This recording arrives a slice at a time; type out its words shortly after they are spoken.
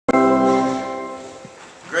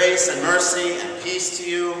Grace and mercy and peace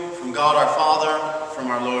to you from God our Father,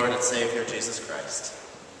 from our Lord and Savior Jesus Christ.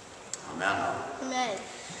 Amen. Amen.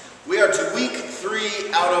 We are to week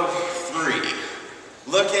 3 out of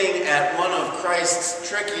 3, looking at one of Christ's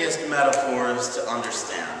trickiest metaphors to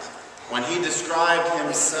understand, when he described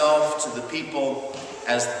himself to the people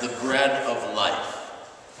as the bread of life.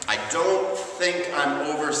 I don't think I'm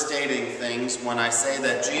overstating things when I say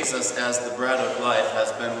that Jesus as the bread of life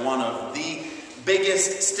has been one of the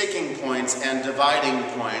biggest sticking points and dividing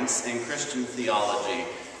points in Christian theology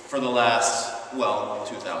for the last,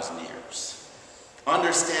 2,000 years.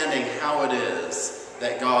 Understanding how it is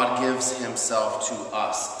that God gives himself to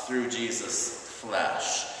us through Jesus'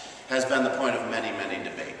 flesh has been the point of many, many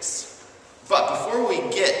debates. But before we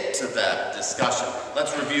get to that discussion,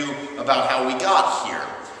 let's review about how we got here.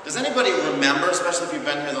 Does anybody remember, especially if you've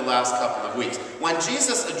been here the last couple of weeks, when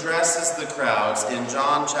Jesus addresses the crowds in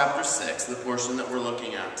John chapter 6, the portion that we're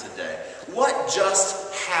looking at today, what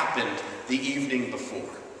just happened the evening before?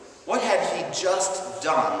 What had he just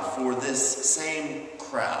done for this same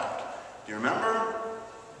crowd? Do you remember?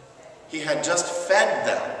 He had just fed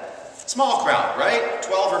them. Small crowd, right?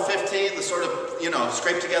 12 or 15, the sort of,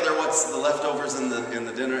 scrape together what's the leftovers in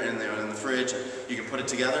the dinner, in the fridge, and you can put it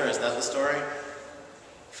together. Is that the story?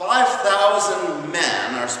 5,000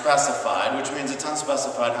 men are specified, which means it's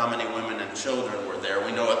unspecified how many women and children were there.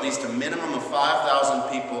 We know at least a minimum of 5,000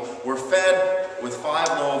 people were fed with 5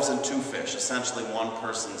 loaves and 2 fish, essentially one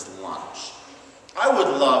person's lunch. I would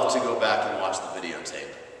love to go back and watch the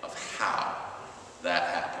videotape of how that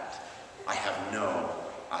happened. I have no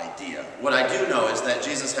idea. What I do know is that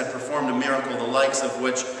Jesus had performed a miracle the likes of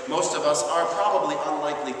which most of us are probably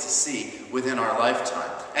unlikely to see within our lifetime.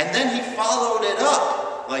 And then he followed it up.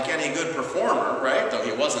 Like any good performer, right? Though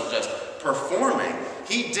he wasn't just performing.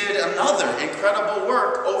 He did another incredible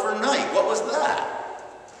work overnight. What was that?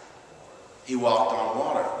 He walked on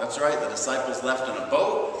water. That's right. The disciples left in a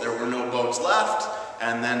boat. There were no boats left.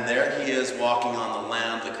 And then there he is walking on the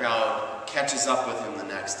land. The crowd catches up with him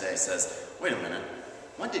the next day, says, wait a minute,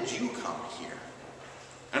 when did you come here?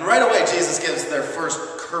 And right away, Jesus gives their first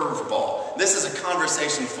curveball. This is a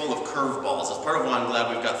conversation full of curveballs. It's part of why I'm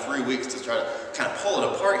glad we've got 3 weeks to try to kind of pull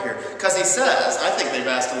it apart here. Because he says, I think they've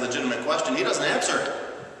asked a legitimate question. He doesn't answer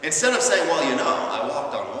it. Instead of saying, I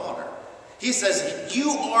walked on water. He says,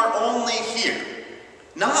 you are only here,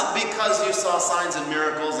 not because you saw signs and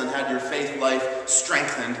miracles and had your faith life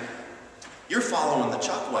strengthened. You're following the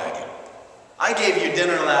chuck wagon. I gave you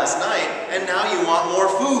dinner last night, and now you want more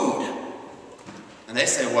food. And they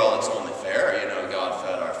say, it's only fair. God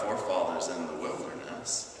fed our forefathers in the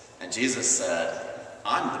wilderness. And Jesus said,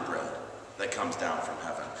 I'm the bread that comes down from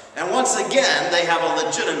heaven. And once again, they have a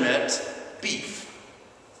legitimate beef,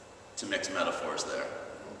 to mix metaphors there.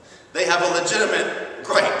 They have a legitimate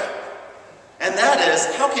gripe. And that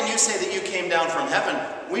is, how can you say that you came down from heaven?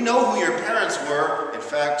 We know who your parents were. In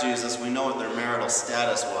fact, Jesus, we know what their marital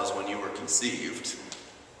status was when you were conceived.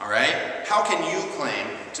 All right? How can you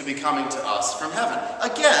claim to be coming to us from heaven?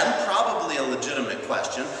 Again, probably a legitimate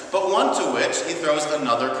question, but one to which he throws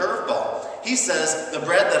another curveball. He says, the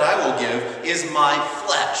bread that I will give is my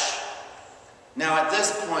flesh. Now, at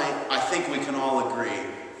this point, I think we can all agree,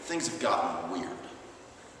 things have gotten weird.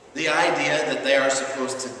 The idea that they are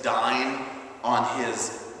supposed to dine on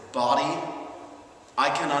his body, I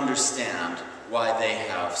can understand why they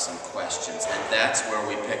have some questions, and that's where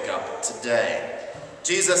we pick up today.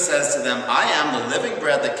 Jesus says to them, I am the living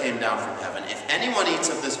bread that came down from heaven. If anyone eats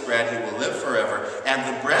of this bread, he will live forever. And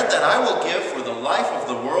the bread that I will give for the life of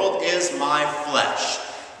the world is my flesh.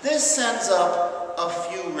 This sends up a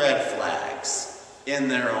few red flags in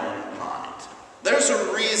their own mind. There's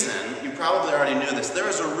a reason, you probably already knew this, there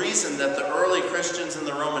is a reason that the early Christians in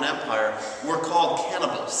the Roman Empire were called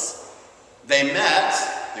cannibals. They met,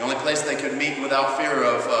 the only place they could meet without fear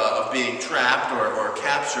of being trapped or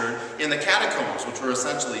captured, in the catacombs, which were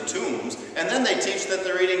essentially tombs. And then they teach that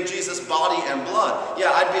they're eating Jesus' body and blood.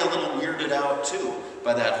 Yeah, I'd be a little weirded out too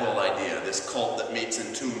by that whole idea, this cult that meets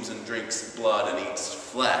in tombs and drinks blood and eats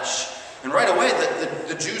flesh. And right away,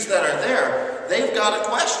 the Jews that are there, they've got a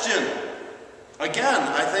question. Again,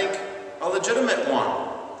 I think a legitimate one.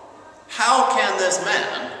 How can this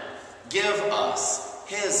man give us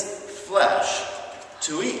his flesh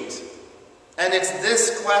to eat? And it's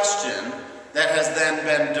this question that has then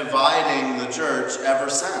been dividing the church ever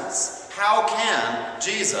since. How can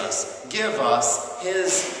Jesus give us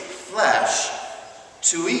his flesh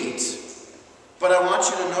to eat? But I want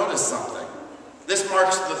you to notice something. This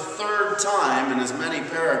marks the 3rd time in as many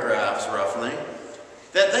paragraphs, roughly,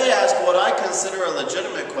 that they ask what I consider a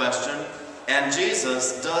legitimate question, and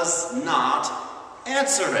Jesus does not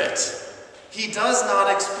answer it. He does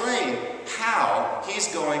not explain how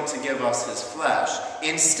he's going to give us his flesh.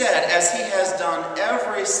 Instead, as he has done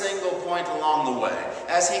every single point along the way,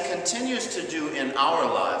 as he continues to do in our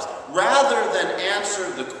lives, rather than answer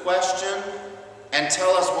the question and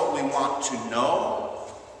tell us what we want to know,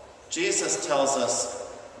 Jesus tells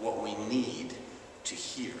us what we need to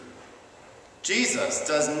hear. Jesus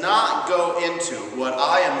does not go into what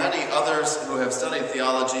I and many others who have studied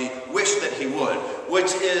theology wish that he would,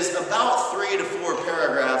 which is about 3 to 4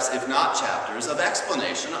 paragraphs, if not chapters, of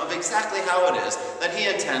explanation of exactly how it is that he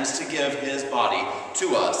intends to give his body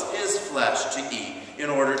to us, his flesh to eat,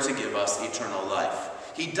 in order to give us eternal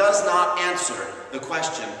life. He does not answer the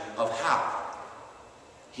question of how.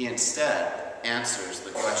 He instead answers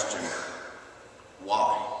the question,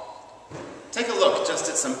 why? Take a look just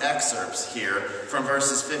at some excerpts here from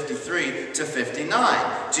verses 53 to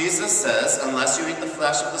 59. Jesus says, "Unless you eat the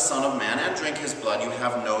flesh of the Son of Man and drink his blood, you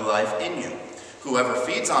have no life in you. Whoever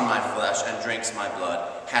feeds on my flesh and drinks my blood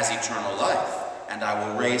has eternal life, and I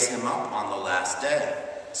will raise him up on the last day."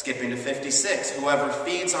 Skipping to 56, "Whoever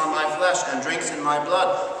feeds on my flesh and drinks in my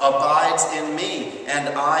blood abides in me,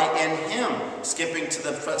 and I in him." Skipping to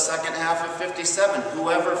the second half of 57,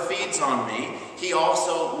 "Whoever feeds on me, he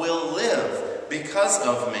also will live because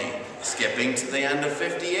of me." Skipping to the end of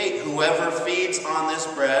 58, "Whoever feeds on this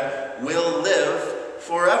bread will live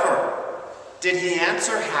forever." Did he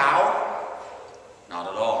answer how? Not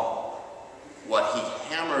at all. What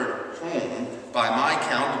he hammered home, by my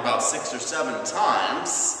count about 6 or 7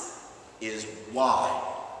 times, is why.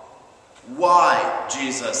 Why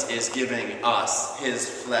Jesus is giving us his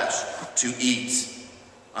flesh to eat.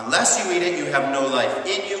 "Unless you eat it, you have no life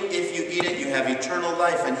in you. If you eat it, you have eternal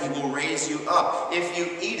life, and he will raise you up. If you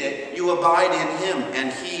eat it, you abide in him,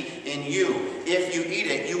 and he in you. If you eat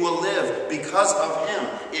it, you will live because of him.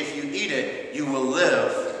 If you eat it, you will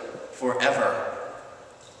live forever."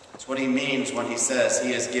 That's what he means when he says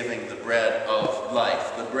he is giving the bread of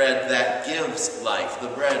life, the bread that gives life, the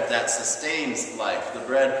bread that sustains life, the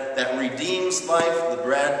bread that redeems life, the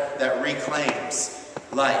bread that reclaims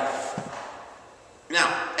life. Now,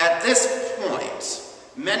 at this point,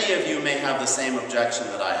 many of you may have the same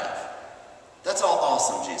objection that I have. That's all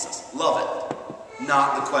awesome, Jesus. Love it.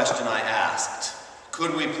 Not the question I asked.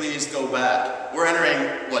 Could we please go back? We're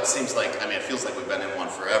entering what seems like, it feels like we've been in one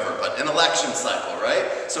forever, but an election cycle,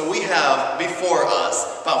 right? So we have before us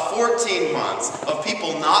about 14 months of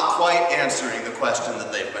people not quite answering the question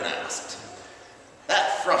that they've been asked.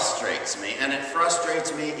 That frustrates me, and it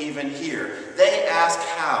frustrates me even here. They ask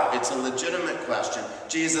how. It's a legitimate question.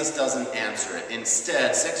 Jesus doesn't answer it.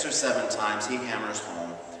 Instead, 6 or 7 times, he hammers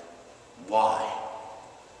home, why?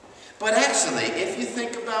 But actually, if you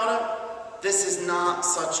think about it, this is not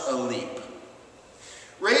such a leap.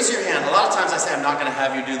 Raise your hand. A lot of times I say, I'm not going to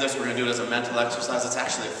have you do this. We're going to do it as a mental exercise. It's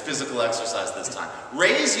actually a physical exercise this time.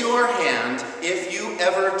 Raise your hand if you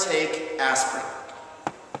ever take aspirin.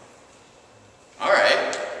 All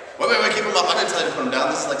right. Wait, keep them up. I didn't tell you to put them down.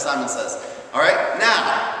 This is like Simon says. All right,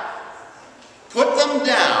 now, put them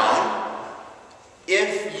down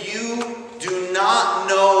if you do not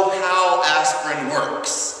know how aspirin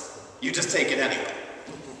works. You just take it anyway.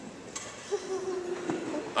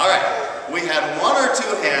 All right, we had 1 or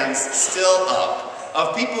 2 hands still up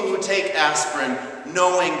of people who take aspirin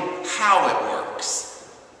knowing how it works.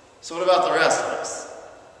 So what about the rest of us?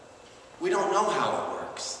 We don't know how it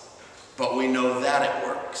works, but we know that it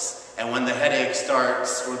works. And when the headache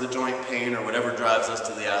starts, or the joint pain, or whatever drives us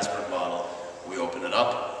to the aspirin bottle, we open it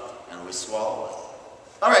up and we swallow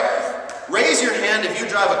it. All right, raise your hand if you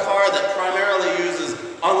drive a car that primarily uses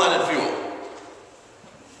unleaded fuel.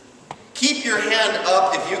 Keep your hand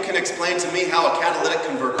up if you can explain to me how a catalytic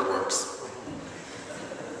converter works.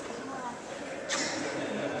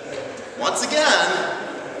 Once again,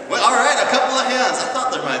 well, all right, a couple of hands. I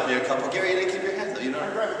thought there might be a couple. Gary, you didn't keep your hand though. You know, I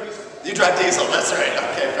drive diesel. You drive diesel. That's right.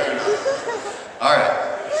 Okay, fair enough. All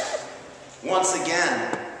right. Once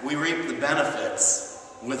again, we reap the benefits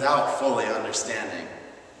without fully understanding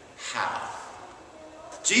how.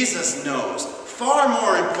 Jesus knows, far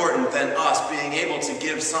more important than us being able to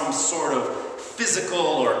give some sort of physical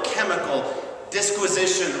or chemical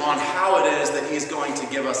disquisition on how it is that he's going to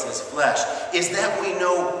give us his flesh, is that we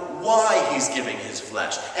know why he's giving his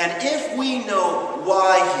flesh. And if we know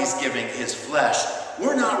why he's giving his flesh,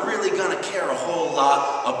 we're not really going to care a whole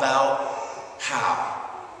lot about how.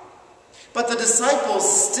 But the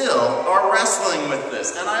disciples still are wrestling with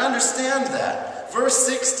this, and I understand that. Verse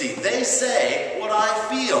 60, they say what I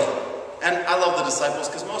feel. And I love the disciples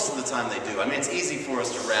because most of the time they do. I mean, it's easy for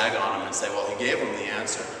us to rag on them and say, well, he gave them the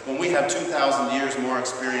answer. When we have 2,000 years more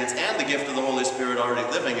experience and the gift of the Holy Spirit already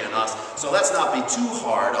living in us, so let's not be too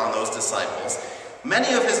hard on those disciples.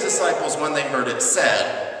 Many of his disciples, when they heard it,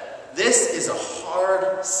 said, "This is a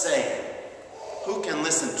hard saying. Who can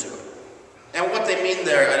listen to it?" And what they mean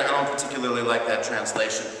there, and I don't particularly like that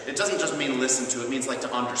translation, it doesn't just mean listen to, it means like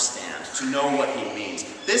to understand, to know what he means.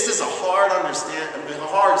 This is a hard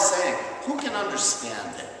saying. Who can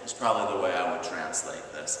understand it? Is probably the way I would translate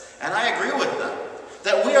this. And I agree with them,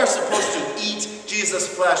 that we are supposed to eat Jesus'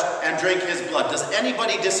 flesh and drink his blood. Does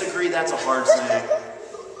anybody disagree that's a hard saying?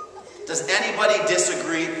 Does anybody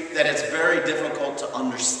disagree that it's very difficult to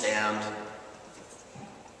understand?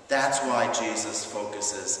 That's why Jesus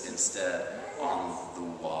focuses instead on the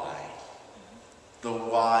why. The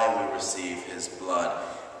why we receive his blood.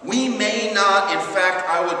 We may not, in fact,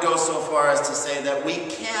 I would go so far as to say that we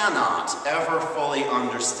cannot ever fully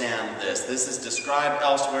understand this. This is described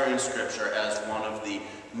elsewhere in Scripture as one of the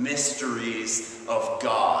mysteries of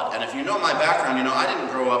God. And if you know my background, you know I didn't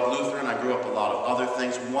grow up Lutheran. I grew up a lot of other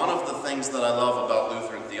things. One of the things that I love about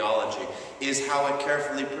Lutheran theology is how it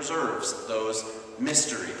carefully preserves those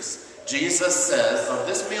mysteries. Jesus says, of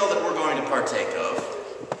this meal that we're going to partake of,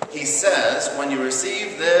 he says, when you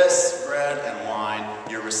receive this bread and wine,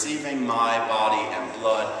 you're receiving my body and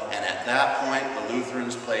blood. And at that point, the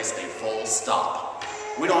Lutherans place a full stop.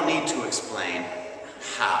 We don't need to explain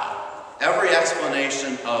how. Every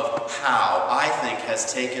explanation of how, I think,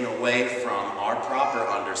 has taken away from our proper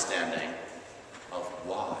understanding of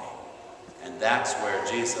why. And that's where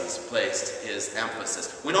Jesus placed his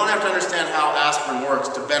emphasis. We don't have to understand how aspirin works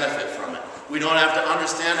to benefit from it. We don't have to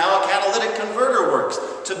understand how a catalytic converter works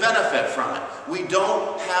to benefit from it. We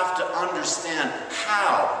don't have to understand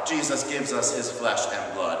how Jesus gives us his flesh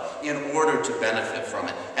and blood in order to benefit from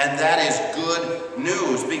it. And that is good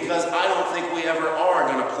news, because I don't think we ever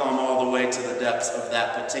are going to plumb all the way to the depths of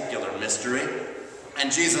that particular mystery.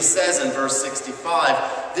 And Jesus says in verse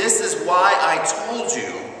 65, "This is why I told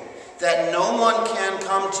you that no one can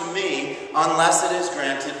come to me unless it is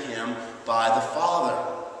granted him by the Father."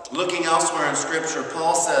 Looking elsewhere in Scripture,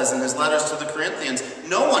 Paul says in his letters to the Corinthians,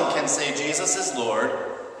 no one can say Jesus is Lord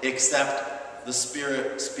except the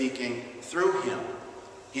Spirit speaking through him.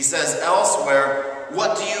 He says elsewhere,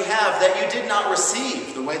 "What do you have that you did not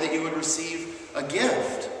receive?" The way that you would receive a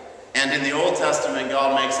gift. And in the Old Testament,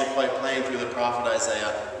 God makes it quite plain through the prophet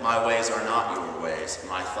Isaiah, "My ways are not your ways,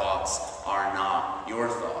 my thoughts are not your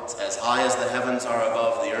thoughts. As high as the heavens are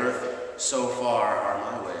above the earth, so far are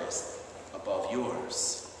my ways above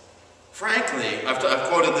yours." Frankly, I've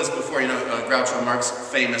quoted this before, Groucho Marx's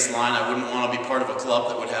famous line, "I wouldn't want to be part of a club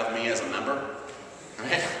that would have me as a member."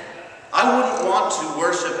 Right? I wouldn't want to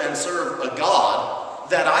worship and serve a God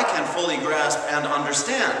that I can fully grasp and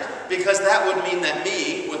understand, because that would mean that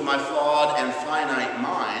me, with my flawed and finite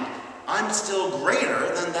mind, I'm still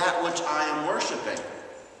greater than that which I am worshiping.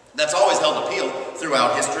 That's always held appeal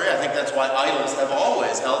throughout history. I think that's why idols have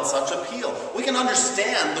always held such appeal. We can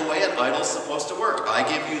understand the way an idol's supposed to work. I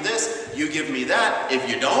give you this, you give me that. If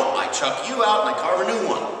you don't, I chuck you out and I carve a new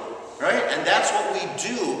one. Right? And that's what we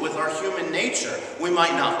do with our human nature. We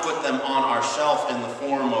might not put them on our shelf in the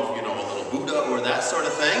form of, a little Buddha or that sort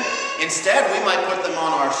of thing. Instead, we might put them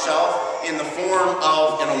on our shelf in the form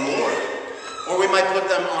of an award. Or we might put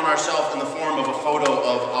them on our shelf in the form of a photo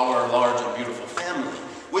of our large and beautiful family.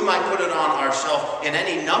 We might put it on our shelf in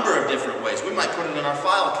any number of different ways. We might put it in our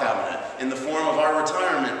file cabinet in the form of our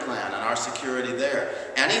retirement plan and our security there.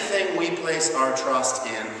 Anything we place our trust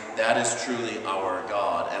in, that is truly our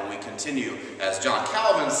God. And we continue, as John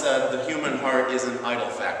Calvin said, the human heart is an idol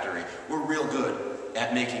factory. We're real good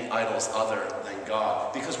at making idols other than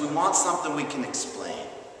God, because we want something we can explain.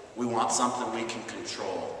 We want something we can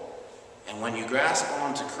control. And when you grasp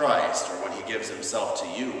onto Christ, or when he gives himself to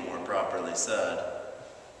you, more properly said,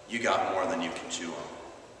 you got more than you can chew on.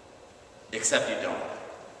 Except you don't.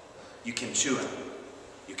 You can chew him.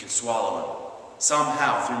 You can swallow him.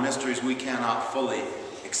 Somehow, through mysteries we cannot fully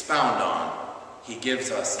expound on, he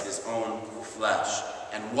gives us his own flesh.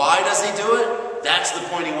 And why does he do it? That's the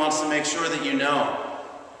point he wants to make sure that you know.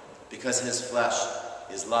 Because his flesh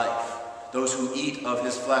is life. Those who eat of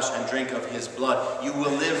his flesh and drink of his blood, you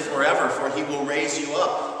will live forever, for he will raise you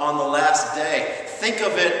up on the last day. Think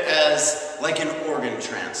of it as like an organ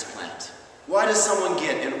transplant. Why does someone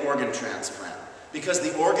get an organ transplant? Because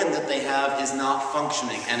the organ that they have is not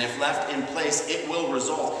functioning, and if left in place, it will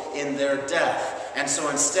result in their death. And so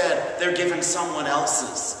instead, they're given someone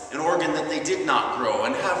else's, an organ that they did not grow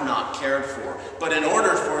and have not cared for. But in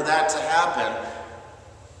order for that to happen,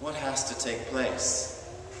 what has to take place?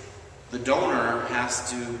 The donor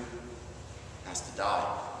has to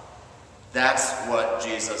die. That's what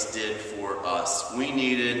Jesus did for us. We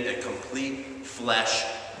needed a complete flesh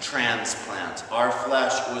transplant. Our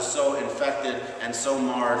flesh was so infected and so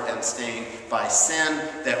marred and stained by sin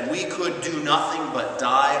that we could do nothing but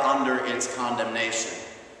die under its condemnation.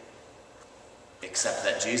 Except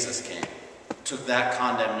that Jesus came, took that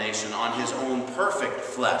condemnation on his own perfect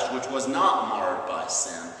flesh, which was not marred by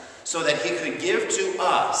sin, so that he could give to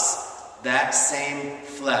us that same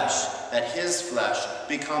flesh, that his flesh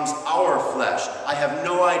becomes our flesh. I have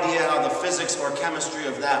no idea how the physics or chemistry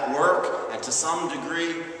of that work, and to some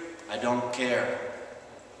degree, I don't care.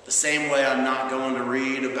 The same way I'm not going to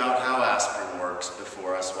read about how aspirin works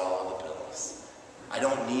before I swallow the pills. I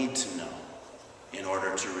don't need to know in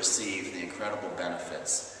order to receive the incredible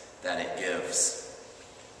benefits that it gives.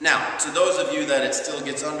 Now, to those of you that it still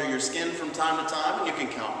gets under your skin from time to time, and you can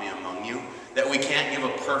count me among you, that we can't give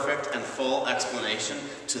a perfect and full explanation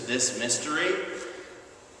to this mystery,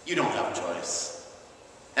 you don't have a choice.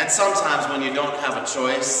 And sometimes when you don't have a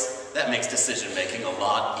choice, that makes decision-making a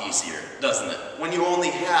lot easier, doesn't it? When you only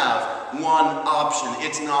have one option,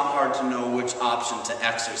 it's not hard to know which option to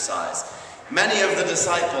exercise. Many of the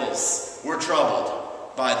disciples were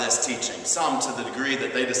troubled by this teaching, some to the degree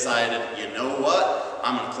that they decided, you know what?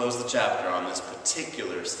 I'm going to close the chapter on this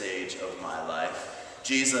particular stage of my life.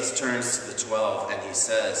 Jesus turns to the 12 and he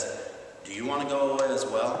says, do you want to go away as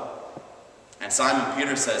well? And Simon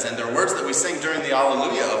Peter says, and they're words that we sing during the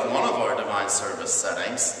Alleluia of one of our divine service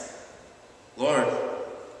settings, Lord,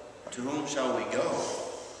 to whom shall we go?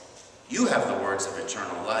 You have the words of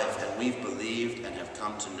eternal life, and we've believed and have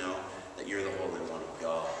come to know that you're the Holy One of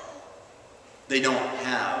God. They don't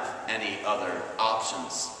have any other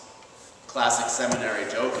options. Classic seminary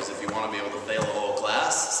joke is if you want to be able to fail a whole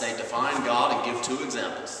class, say define God and give 2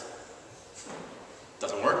 examples.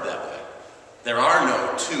 Doesn't work that way. There are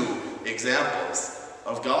no 2 examples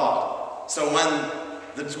of God. So when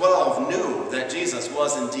the 12 knew that Jesus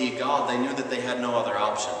was indeed God, they knew that they had no other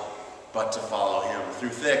option but to follow him through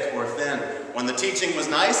thick or thin. When the teaching was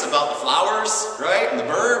nice about the flowers, right, and the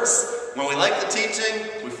birds, when we like the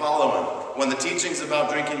teaching, we follow him. When the teaching's about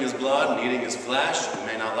drinking his blood and eating his flesh, we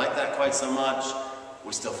may not like that quite so much,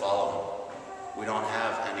 we still follow him. We don't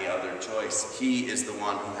have any other choice. He is the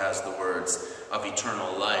one who has the words of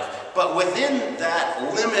eternal life. But within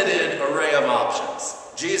that limited array of options,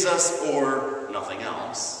 Jesus or nothing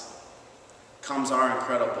else, comes our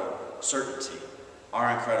incredible certainty,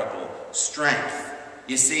 our incredible strength.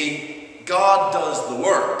 You see, God does the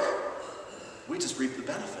work. We just reap the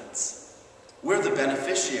benefits. We're the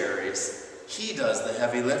beneficiaries. He does the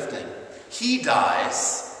heavy lifting. He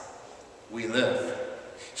dies, we live.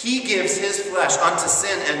 He gives his flesh unto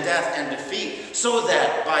sin and death and defeat, so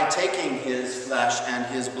that by taking his flesh and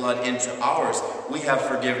his blood into ours, we have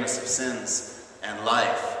forgiveness of sins and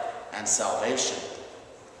life and salvation.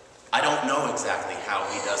 I don't know exactly how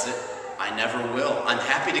he does it. I never will. I'm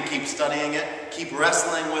happy to keep studying it, keep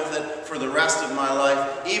wrestling with it for the rest of my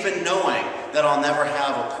life, even knowing that I'll never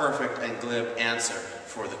have a perfect and glib answer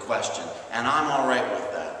for the question. And I'm all right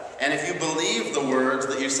with that. And if you believe the words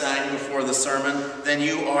that you sang before the sermon, then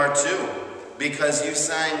you are too, because you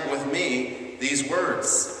sang with me these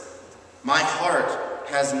words. My heart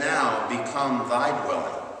has now become thy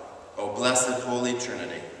dwelling, O blessed Holy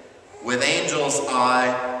Trinity. With angels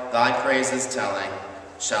I, thy praises telling,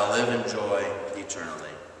 shall live in joy eternally.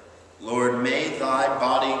 Lord, may thy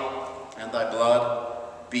body and thy blood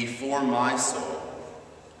be for my soul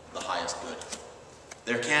the highest good.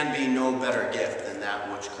 There can be no better gift than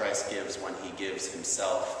that which Christ gives when he gives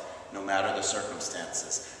himself, no matter the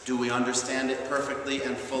circumstances. Do we understand it perfectly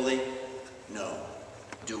and fully? No.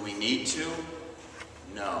 Do we need to?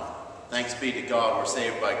 No. Thanks be to God, we're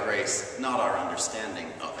saved by grace, not our understanding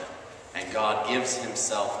of it. And God gives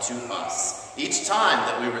himself to us each time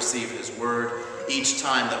that we receive his word, each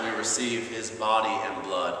time that we receive his body and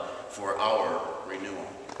blood for our renewal.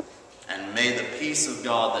 And may the peace of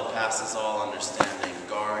God that passes all understanding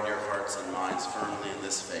guard your hearts and minds firmly in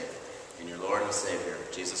this faith, in your Lord and Savior,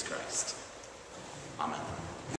 Jesus Christ. Amen.